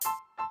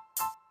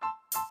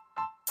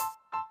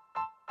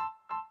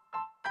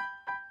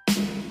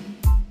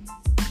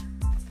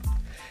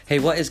Hey,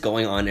 what is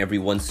going on,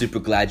 everyone? Super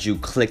glad you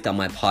clicked on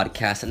my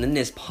podcast. And in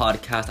this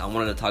podcast, I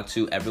wanted to talk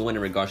to everyone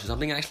in regards to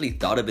something I actually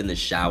thought of in the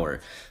shower.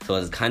 So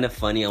it's kind of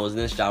funny. I was in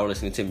the shower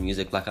listening to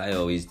music like I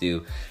always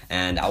do.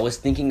 And I was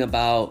thinking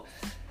about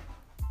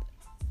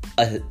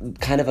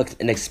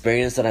an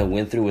experience that I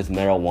went through with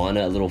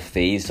marijuana, a little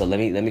phase. So let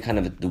me kind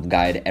of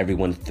guide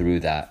everyone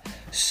through that.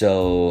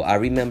 So I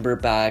remember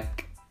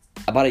back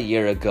about a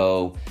year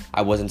ago,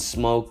 I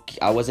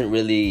wasn't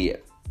really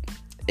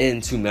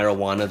into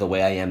marijuana the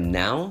way I am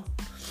now,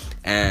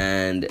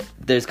 and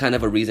there's kind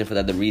of a reason for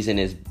that. The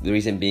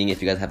reason being,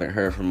 if you guys haven't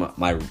heard from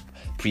my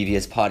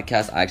previous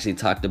podcast, I actually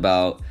talked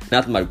about,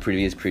 not my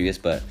previous,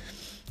 but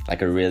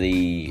like a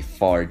really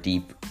far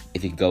deep,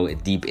 if you go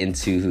deep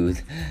into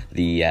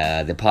the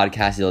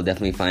podcast, you'll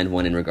definitely find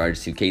one in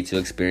regards to K2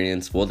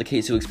 experience. Well, the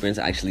K2 experience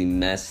actually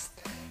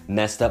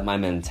messed up my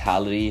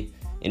mentality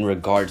in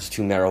regards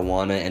to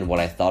marijuana and what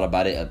I thought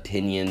about it,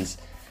 opinions.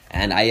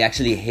 And I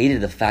actually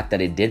hated the fact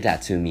that it did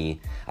that to me.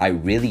 I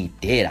really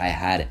did. I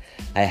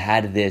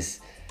had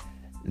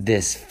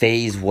this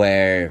phase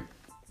where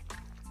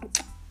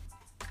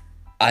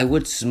I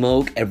would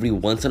smoke every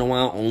once in a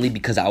while only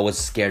because I was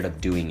scared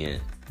of doing it.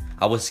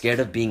 I was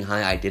scared of being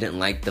high. I didn't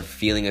like the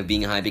feeling of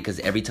being high because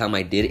every time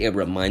I did, it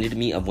reminded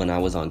me of when I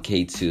was on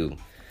K2.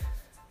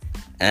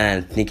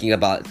 And thinking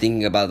about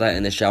that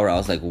in the shower, I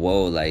was like,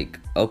 whoa,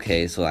 like,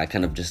 okay. So I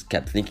kind of just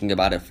kept thinking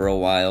about it for a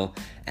while,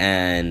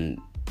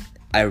 and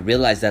I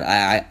realized that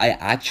I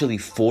actually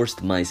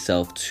forced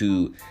myself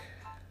to,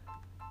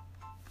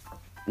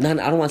 I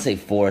don't want to say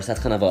force, that's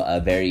kind of a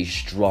very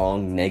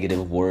strong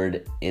negative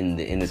word in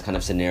this kind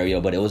of scenario,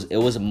 but it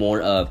was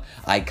more of,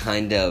 I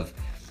kind of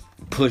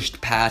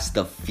pushed past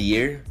the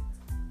fear,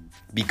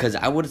 because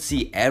I would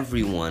see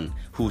everyone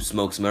who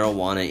smokes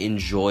marijuana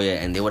enjoy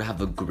it, and they would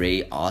have a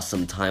great,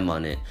 awesome time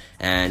on it.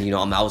 And,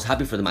 I was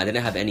happy for them. I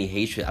didn't have any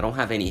hatred. I don't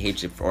have any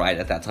hatred for,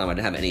 at that time, I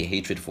didn't have any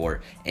hatred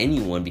for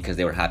anyone because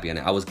they were happy on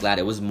it. I was glad.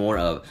 It was more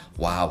of,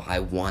 wow, I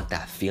want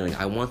that feeling.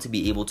 I want to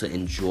be able to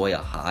enjoy a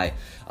high,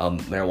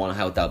 marijuana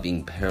high, without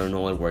being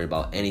paranoid, worried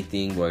about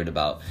anything, worried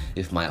about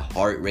if my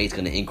heart rate's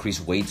going to increase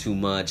way too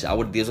much.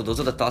 Those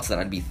are the thoughts that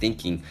I'd be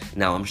thinking.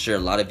 Now, I'm sure a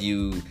lot of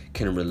you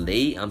can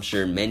relate. I'm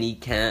sure many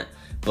can't.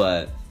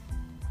 But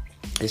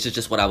this is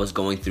just what I was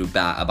going through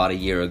about a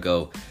year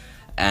ago,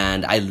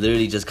 and I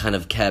literally just kind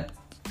of kept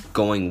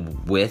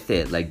going with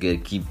it. Like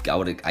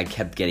I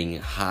kept getting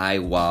high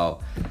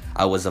while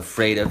I was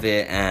afraid of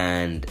it,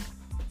 and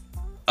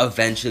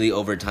eventually,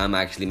 over time,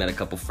 I actually met a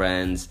couple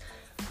friends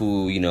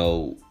who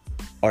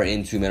are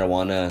into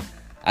marijuana.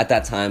 At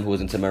that time, who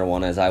was into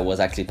marijuana as I was,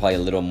 actually probably a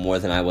little more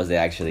than I was. They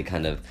actually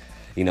kind of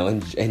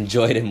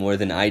enjoyed it more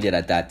than I did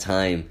at that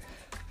time,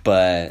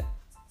 but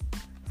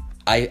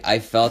I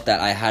felt that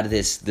I had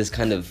this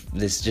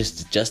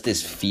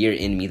fear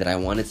in me that I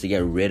wanted to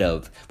get rid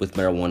of with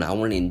marijuana. I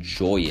wanted to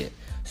enjoy it.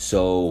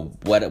 So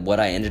what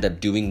I ended up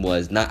doing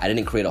was I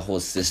didn't create a whole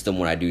system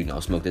where I do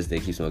smoke this day,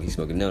 keep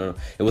smoking. No.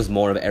 It was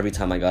more of every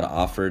time I got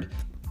offered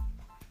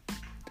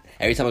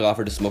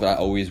to smoke, I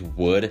always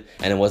would,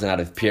 and it wasn't out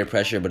of peer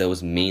pressure, but it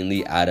was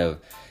mainly out of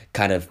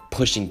kind of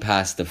pushing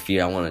past the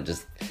fear. I want to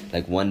just,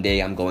 like, one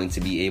day I'm going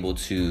to be able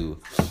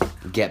to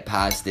get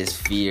past this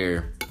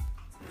fear.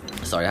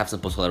 Sorry, I have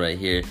some pozole right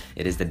here.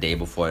 It is the day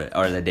before,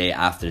 or the day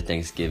after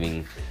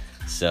Thanksgiving.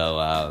 So,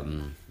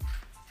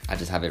 I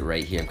just have it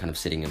right here. I'm kind of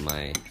sitting in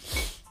my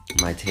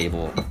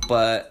table.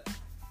 But,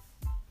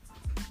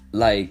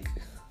 like,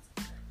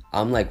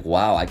 I'm like,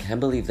 wow, I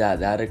can't believe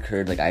that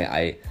occurred. Like,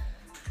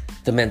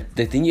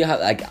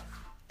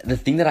 the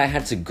thing that I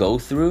had to go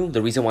through,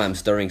 the reason why I'm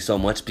stirring so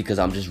much, because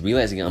I'm just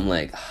realizing, I'm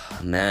like, oh,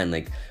 man,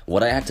 like,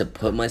 what I had to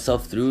put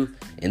myself through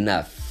in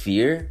that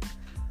fear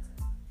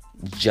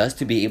just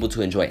to be able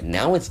to enjoy it.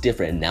 Now it's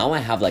different. Now I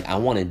have, I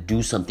want to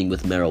do something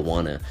with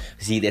marijuana.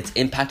 See, that's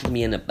impacted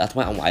me, and that's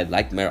why I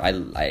like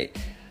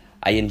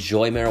I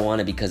enjoy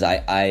marijuana, because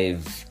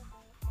I've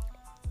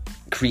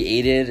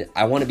created,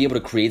 I want to be able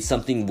to create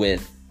something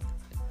with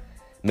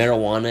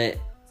marijuana,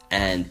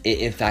 and it,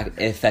 in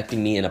fact,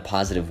 affecting me in a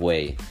positive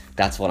way.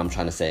 That's what I'm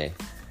trying to say.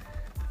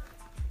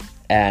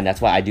 And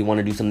that's why I do want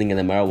to do something in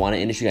the marijuana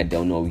industry. I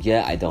don't know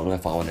yet. I don't know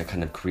if I want to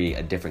kind of create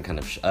a different kind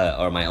of,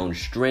 or my own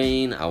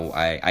strain.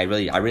 I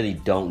really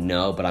don't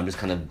know, but I'm just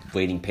kind of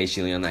waiting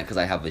patiently on that, because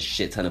I have a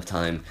shit ton of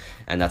time,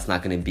 and that's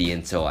not going to be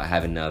until I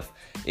have enough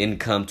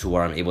income to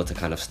where I'm able to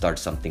kind of start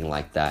something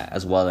like that,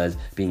 as well as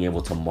being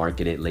able to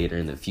market it later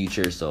in the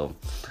future. So,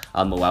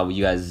 while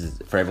you guys,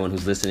 for everyone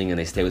who's listening and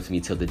they stay with me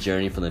till the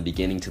journey, from the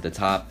beginning to the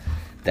top,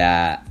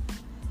 that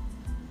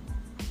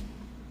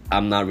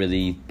I'm not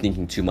really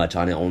thinking too much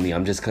on it.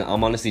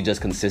 I'm honestly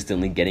just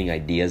consistently getting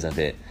ideas of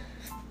it.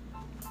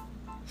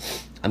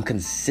 I'm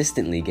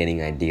consistently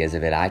getting ideas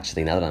of it,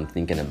 actually, now that I'm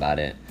thinking about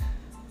it.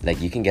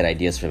 Like, you can get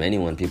ideas from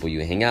anyone, people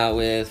you hang out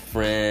with,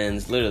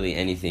 friends, literally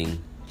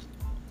anything.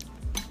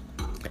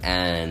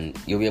 And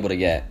you'll be able to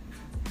get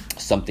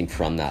something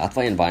from that. That's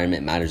why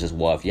environment matters as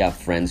well. If you have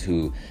friends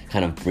who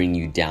kind of bring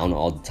you down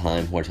all the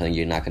time, who are telling you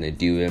you're not going to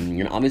do it,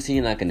 you're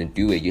not going to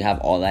do it. You have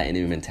all that in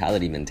your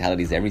mentality.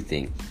 Mentality is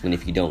everything. And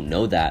if you don't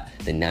know that,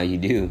 then now you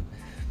do.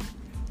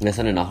 And it's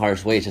not in a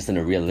harsh way, it's just in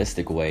a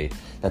realistic way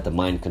that the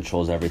mind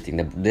controls everything.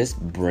 This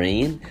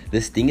brain,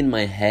 this thing in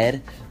my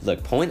head,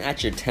 look, point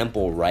at your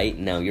temple right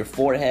now, your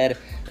forehead,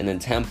 and then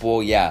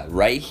temple, yeah,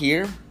 right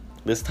here,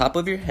 this top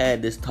of your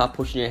head, this top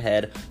portion of your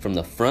head, from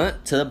the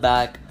front to the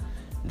back,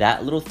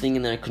 that little thing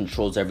in there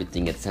controls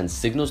everything. It sends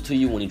signals to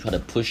you when you try to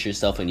push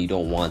yourself and you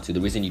don't want to.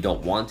 The reason you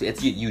don't want to,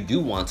 it's you do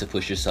want to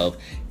push yourself,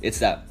 it's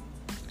that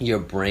your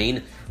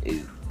brain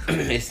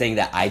is saying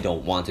that I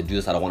don't want to do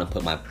this. I don't want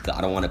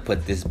to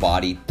put this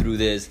body through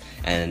this,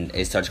 and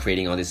it starts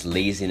creating all this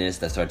laziness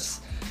that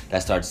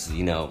starts,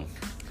 you know,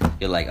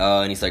 you're like,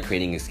 oh, and you start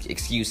creating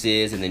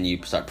excuses, and then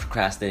you start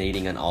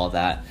procrastinating and all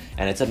that.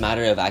 And it's a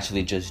matter of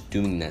actually just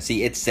doing that.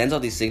 See, it sends all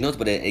these signals,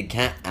 but it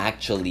can't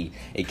actually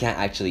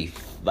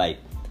like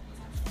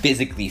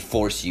physically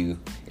force you,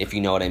 if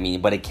you know what I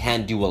mean. But it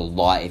can do a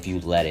lot if you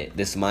let it.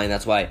 This mind,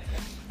 that's why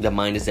the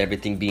mind is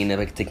everything. Being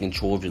able to take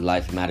control of your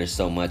life matters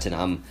so much. And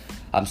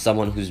I'm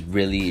someone who's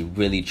really,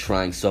 really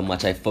trying so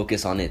much. I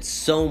focus on it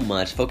so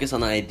much. Focus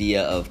on the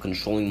idea of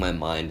controlling my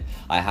mind.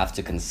 I have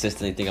to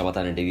consistently think about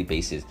that on a daily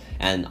basis.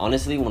 And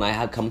honestly, when I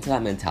have come to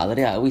that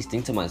mentality, I always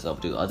think to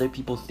myself, do other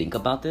people think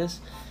about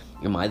this?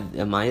 Am I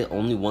the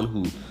only one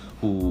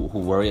who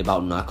worry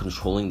about not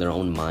controlling their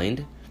own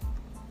mind?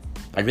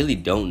 I really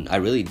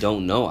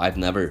don't know. I've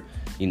never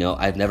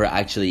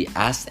actually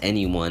asked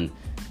anyone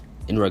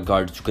in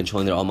regards to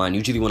controlling their own mind.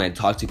 Usually when I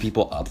talk to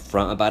people up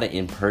front about it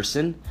in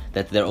person,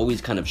 that they're always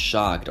kind of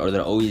shocked, or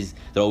they're always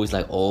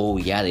like, oh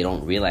yeah, they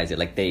don't realize it.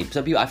 Like I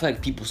feel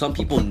like some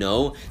people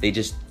know, they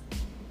just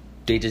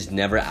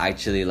never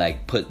actually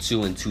like put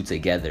two and two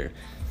together.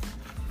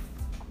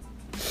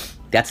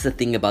 That's the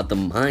thing about the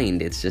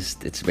mind.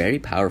 It's very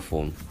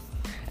powerful.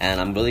 And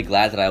I'm really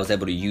glad that I was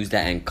able to use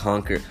that and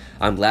conquer.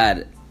 I'm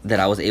glad that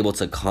I was able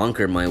to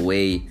conquer my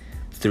way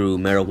through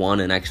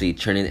marijuana and actually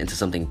turn it into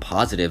something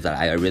positive that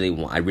I really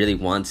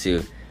want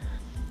to.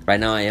 Right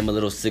now I am a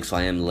little sick, so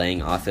I am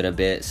laying off it a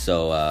bit.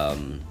 So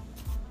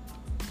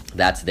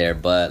that's there.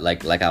 But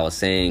like I was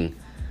saying,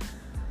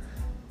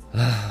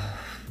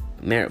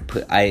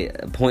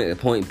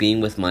 point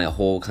being, with my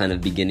whole kind of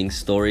beginning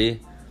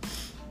story,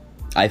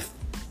 I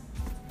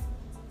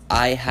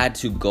had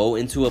to go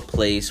into a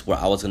place where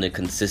I was going to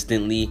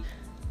consistently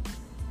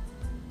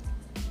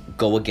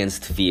go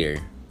against fear,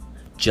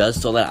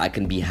 just so that I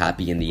can be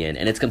happy in the end.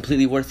 And it's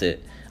completely worth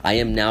it.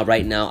 Right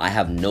now, I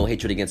have no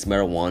hatred against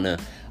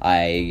marijuana.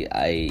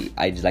 I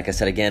like I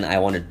said again, I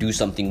want to do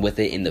something with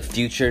it in the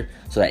future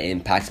so that it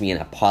impacts me in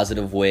a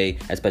positive way,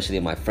 especially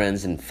my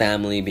friends and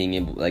family being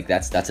able, like,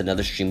 that's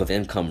another stream of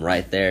income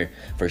right there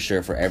for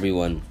sure for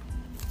everyone.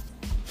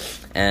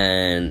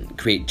 And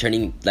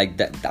turning like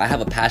that, I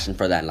have a passion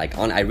for that.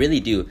 I really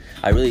do,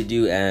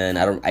 and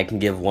I can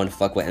give one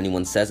fuck what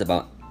anyone says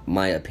about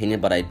my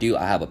opinion, but I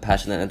have a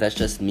passion, and that's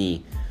just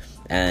me.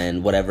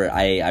 And whatever,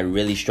 I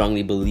really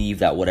strongly believe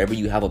that whatever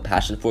you have a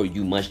passion for,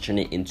 you must turn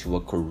it into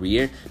a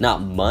career.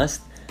 Not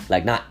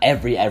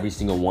every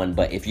single one,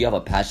 but if you have a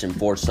passion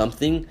for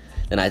something,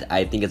 then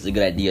I think it's a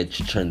good idea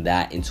to turn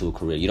that into a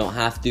career. You don't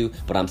have to,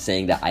 but I'm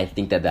saying that I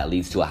think that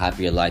leads to a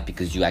happier life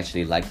because you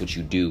actually like what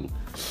you do.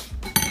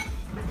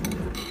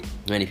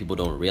 Many people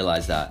don't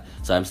realize that.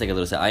 So I'm saying a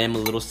little sick. I am a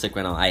little sick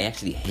right now. I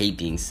actually hate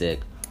being sick.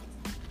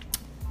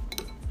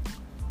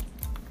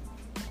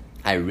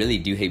 I really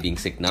do hate being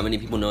sick. Not many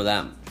people know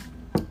that,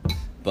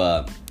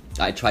 but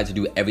I try to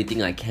do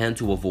everything I can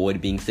to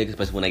avoid being sick,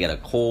 especially when I get a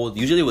cold.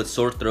 Usually with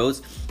sore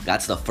throats,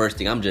 that's the first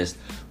thing. I'm just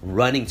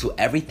running to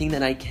everything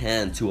that I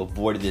can to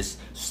avoid this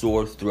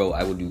sore throat.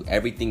 I would do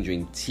everything,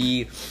 drink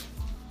tea,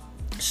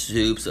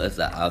 soups.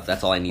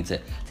 That's all I need to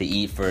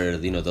eat for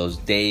those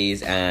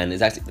days, and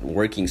it's actually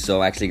working.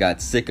 So I actually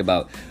got sick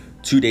about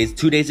 2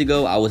 days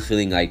ago. I was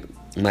feeling like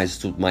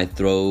my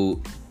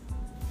throat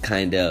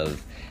kind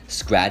of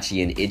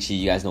scratchy and itchy.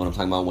 You guys know what I'm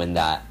talking about, when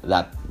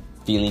that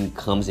feeling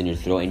comes in your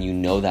throat and you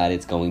know that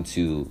it's going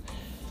to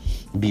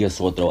be a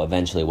sore throat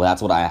eventually. Well,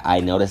 that's what I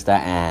noticed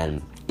that,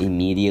 and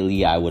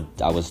immediately I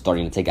was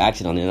starting to take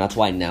action on it. And that's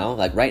why now,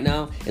 like right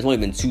now, it's only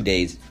been 2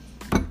 days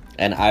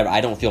and I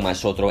don't feel my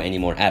sore throat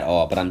anymore at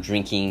all, but I'm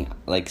drinking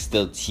like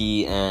still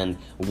tea and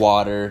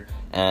water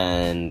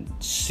and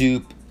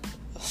soup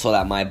so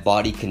that my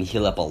body can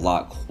heal up a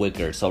lot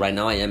quicker. So right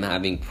now I am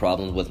having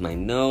problems with my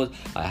nose.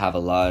 I have a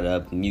lot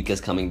of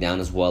mucus coming down,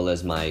 as well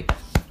as my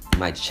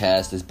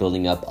chest is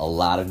building up a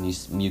lot of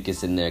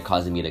mucus in there,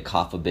 causing me to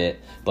cough a bit.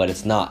 But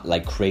it's not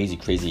like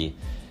crazy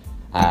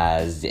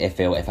as if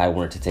I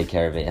weren't to take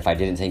care of it. If I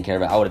didn't take care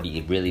of it, I would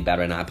be really bad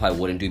right now. I probably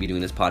wouldn't be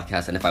doing this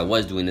podcast. And if I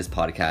was doing this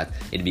podcast,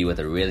 it'd be with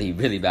a really,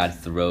 really bad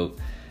throat.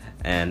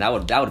 And that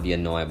would be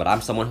annoying. But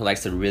I'm someone who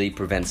likes to really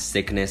prevent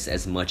sickness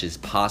as much as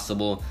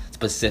possible.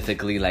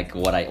 Specifically, like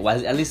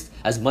at least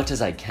as much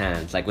as I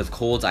can. Like with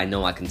colds, I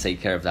know I can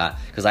take care of that.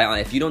 Because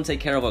if you don't take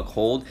care of a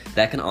cold,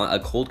 a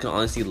cold can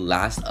honestly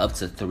last up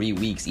to 3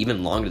 weeks,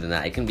 even longer than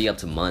that. It can be up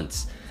to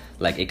months.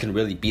 Like it can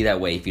really be that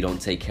way if you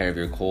don't take care of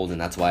your cold. And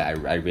that's why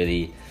I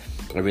really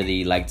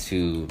like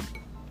to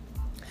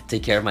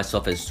take care of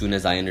myself as soon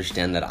as I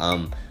understand that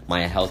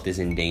my health is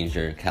in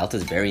danger. Health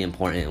is very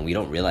important, and we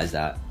don't realize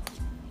that.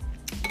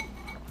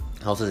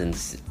 Health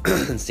is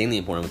insanely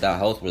important. Without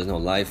health, there's no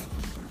life.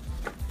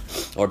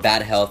 Or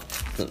bad health,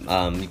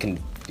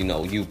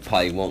 you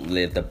probably won't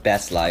live the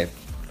best life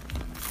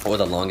or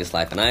the longest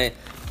life. And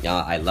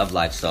I love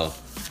life, so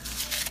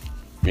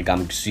like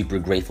I'm super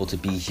grateful to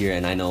be here.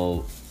 And I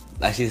know,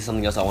 actually, there's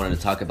something else I wanted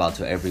to talk about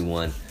to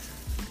everyone.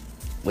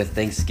 With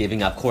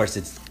Thanksgiving, of course,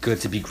 it's good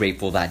to be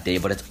grateful that day,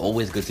 but it's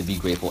always good to be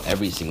grateful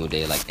every single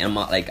day.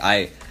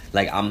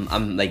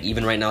 I'm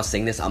even right now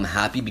saying this, I'm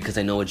happy because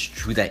I know it's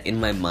true that in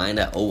my mind,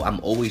 I'm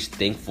always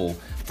thankful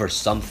for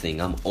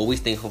something. I'm always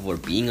thankful for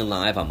being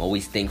alive. I'm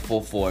always thankful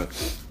for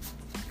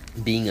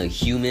being a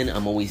human.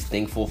 I'm always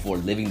thankful for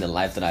living the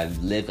life that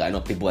I've lived. I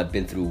know people have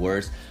been through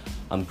worse.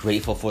 I'm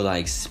grateful for the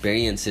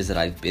experiences that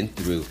I've been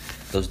through.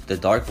 The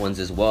dark ones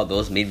as well.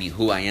 Those made me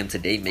who I am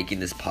today, making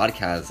this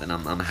podcast, and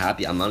I'm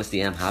happy. I'm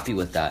happy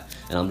with that,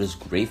 and I'm just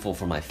grateful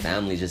for my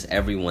family, just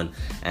everyone.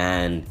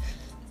 And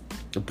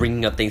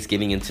bringing up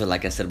Thanksgiving into,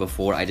 like I said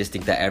before, I just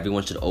think that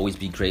everyone should always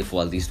be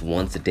grateful at least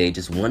once a day,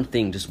 just one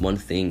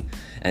thing,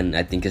 and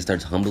I think it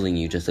starts humbling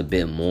you just a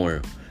bit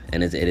more.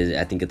 And it is.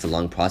 I think it's a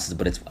long process,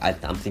 but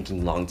I'm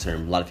thinking long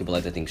term. A lot of people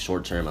like to think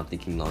short term. I'm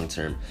thinking long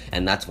term,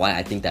 and that's why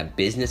I think that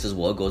business as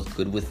well goes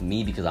good with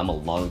me, because I'm a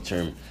long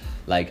term.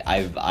 Like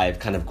I've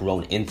kind of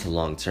grown into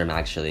long term.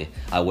 Actually,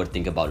 I would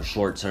think about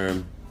short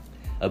term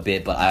a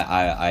bit, but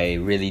I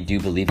really do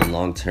believe in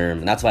long term,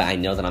 and that's why I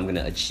know that I'm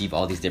gonna achieve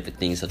all these different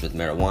things, such with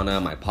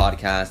marijuana, my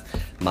podcast,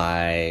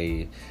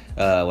 my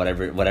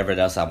whatever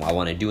else I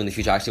want to do in the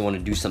future. I actually want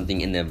to do something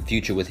in the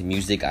future with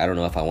music. I don't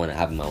know if I want to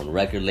have my own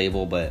record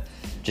label, but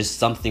just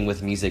something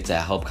with music to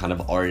help kind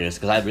of artists,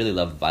 because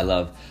I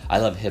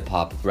love hip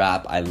hop,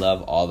 rap, I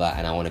love all that,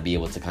 and I want to be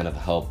able to kind of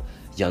help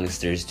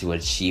youngsters to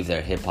achieve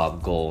their hip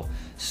hop goal.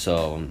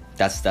 So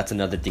that's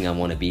another thing I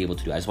want to be able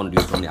to do. I just want to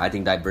do something. I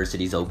think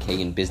diversity is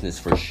okay in business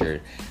for sure.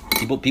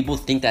 People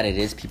think that it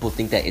is. People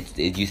think that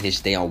you should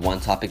stay on one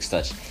topic,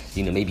 such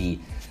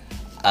maybe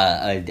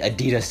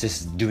Adidas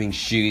is doing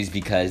shoes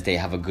because they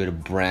have a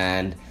good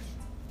brand.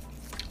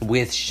 We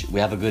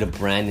have a good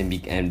brand,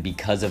 and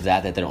because of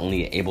that they're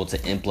only able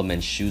to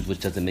implement shoes, which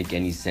doesn't make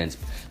any sense.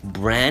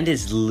 Brand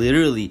is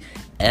literally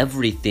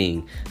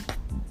everything.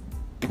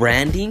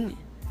 Branding,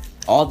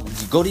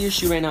 go to your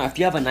shoe right now. If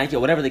you have a Nike or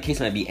whatever the case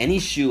might be, any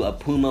shoe, a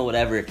Puma,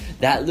 whatever,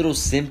 that little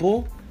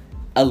symbol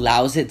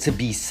allows it to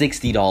be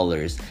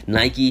 $60.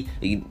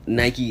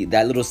 Nike,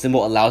 that little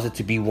symbol allows it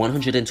to be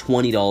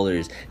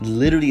 $120.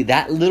 Literally,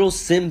 that little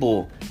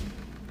symbol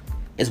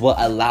is what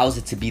allows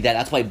it to be that.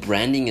 That's why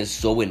branding is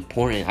so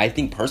important. I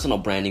think personal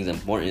branding is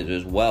important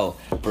as well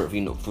for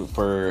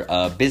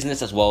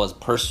business as well as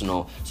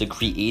personal. So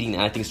creating,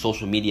 and I think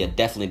social media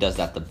definitely does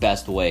that the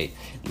best way,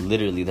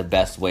 literally the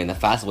best way, and the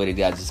fastest way to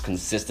do that is just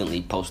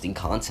consistently posting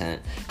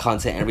content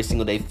every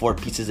single day, 4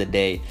 pieces a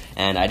day.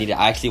 And I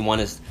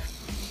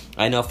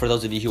know for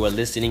those of you who are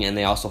listening and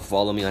they also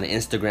follow me on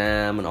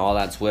Instagram and all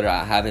that, Twitter,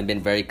 I haven't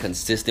been very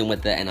consistent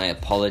with it, and I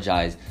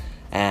apologize.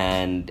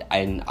 And I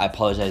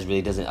apologize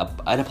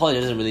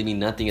doesn't really mean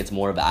nothing. It's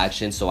more of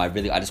action. So I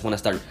just want to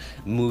start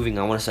moving.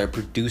 I want to start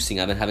producing.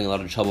 I've been having a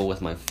lot of trouble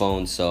with my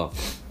phone. So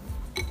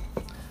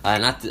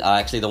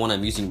actually the one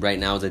I'm using right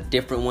now is a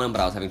different one,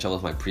 but I was having trouble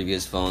with my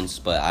previous phones.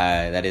 But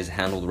that is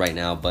handled right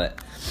now. But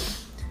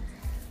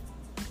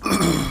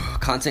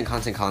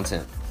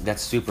content.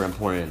 That's super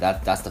important.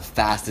 That's the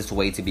fastest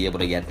way to be able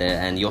to get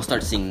there, and you'll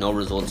start seeing no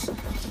results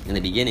in the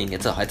beginning.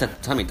 It's a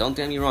tell me, don't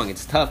get me wrong,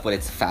 it's tough, but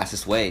it's the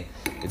fastest way.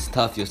 It's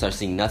tough. You'll start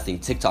seeing nothing.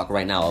 TikTok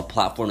right now, a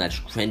platform that's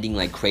trending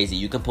like crazy.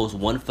 You can post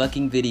one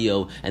fucking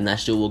video and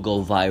that shit will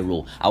go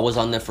viral. I was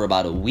on there for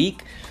about a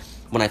week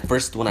when I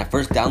first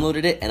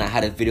downloaded it, and I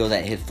had a video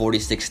that hit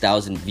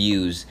 46,000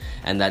 views,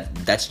 and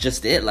that's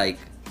just it. Like,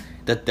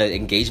 the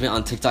engagement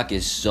on TikTok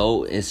is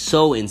so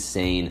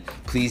insane.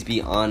 Please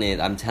be on it.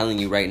 I'm telling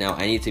you right now,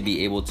 I need to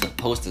be able to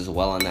post as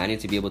well on that. I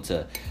need to be able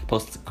to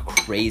post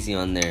crazy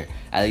on there.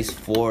 At least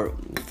four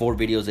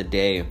videos a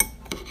day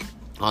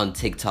on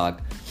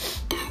TikTok.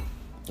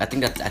 I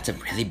think that's a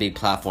really big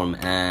platform,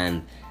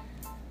 and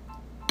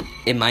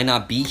it might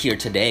not be here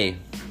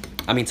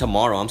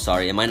tomorrow. I'm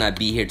sorry. It might not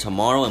be here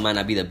tomorrow. It might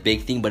not be the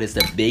big thing, but it's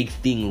the big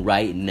thing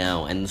right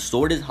now. And the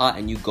sword is hot,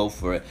 and you go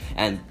for it.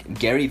 And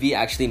Gary Vee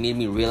actually made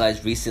me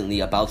realize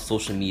recently about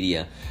social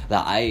media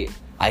that I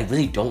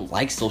really don't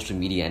like social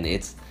media. And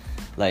it's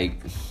like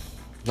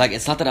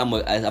it's not that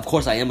of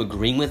course I am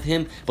agreeing with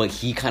him, but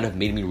he kind of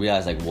made me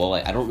realize, like, whoa,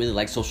 I don't really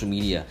like social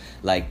media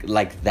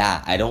like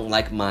that. I don't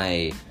like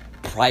my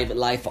private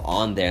life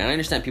on there. And I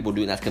understand people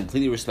doing that's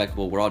completely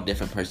respectable. We're all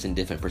different person,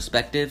 different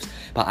perspectives.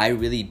 But I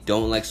really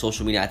don't like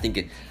social media.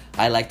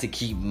 I like to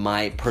keep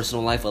my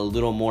personal life a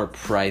little more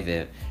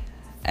private,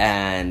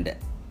 and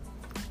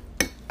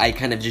I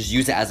kind of just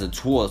use it as a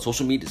tool.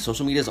 Social media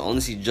is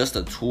honestly just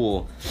a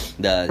tool.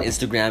 The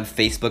Instagram,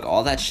 Facebook,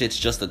 all that shit's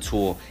just a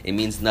tool. It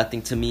means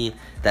nothing to me.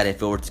 That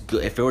if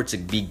it were to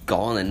be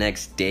gone the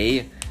next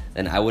day,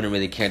 then I wouldn't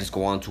really care. Just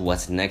go on to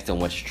what's next and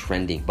what's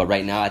trending. But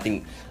right now,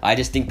 I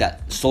just think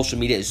that social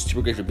media is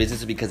super great for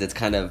businesses because it's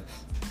kind of,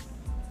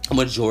 a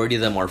majority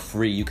of them are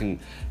free. You can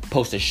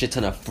post a shit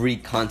ton of free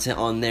content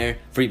on there,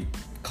 free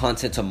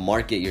content to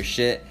market your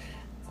shit,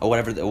 or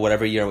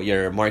whatever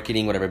you're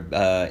marketing,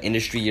 whatever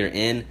industry you're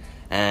in,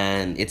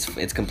 and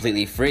it's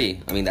completely free.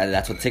 I mean,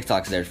 that's what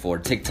TikTok's there for.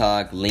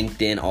 TikTok,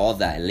 LinkedIn, all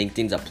that.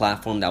 LinkedIn's a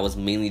platform that was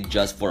mainly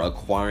just for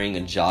acquiring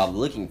a job,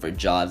 looking for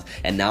jobs,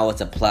 and now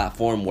it's a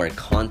platform where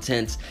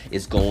content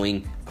is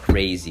going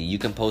crazy. You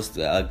can post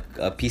a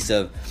piece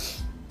of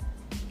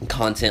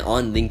content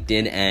on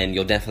LinkedIn and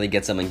you'll definitely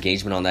get some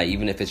engagement on that,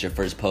 even if it's your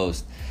first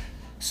post.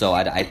 So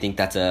I think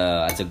that's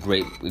a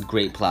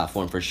great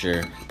platform for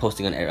sure.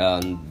 Posting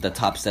on the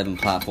top 7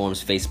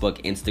 platforms: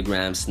 Facebook,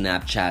 Instagram,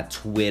 Snapchat,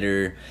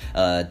 Twitter,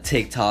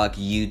 TikTok,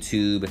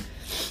 YouTube,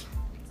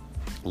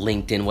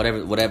 LinkedIn,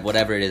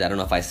 whatever it is. I don't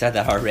know if I said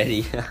that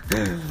already.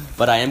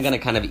 But I am gonna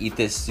kind of eat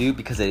this soup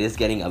because it is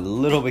getting a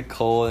little bit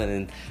cold,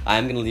 and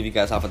I'm gonna leave you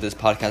guys off with this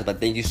podcast. But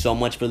thank you so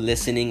much for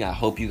listening. I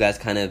hope you guys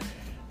kind of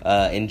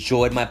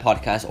enjoyed my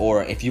podcast,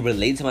 or if you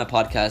relate to my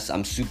podcast,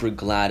 I'm super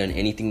glad. And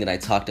anything that I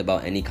talked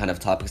about, any kind of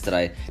topics that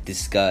I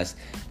discussed,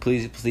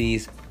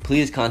 please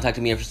contact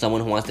me if you're someone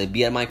who wants to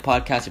be at my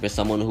podcast, if you're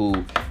someone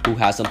who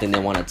has something they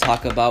want to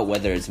talk about,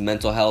 whether it's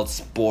mental health,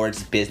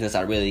 sports, business.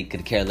 I really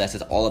could care less.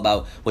 It's all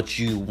about what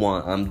you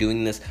want. I'm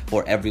doing this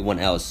for everyone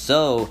else.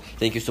 So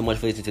thank you so much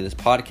for listening to this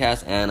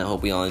podcast, and I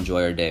hope we all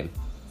enjoy our day.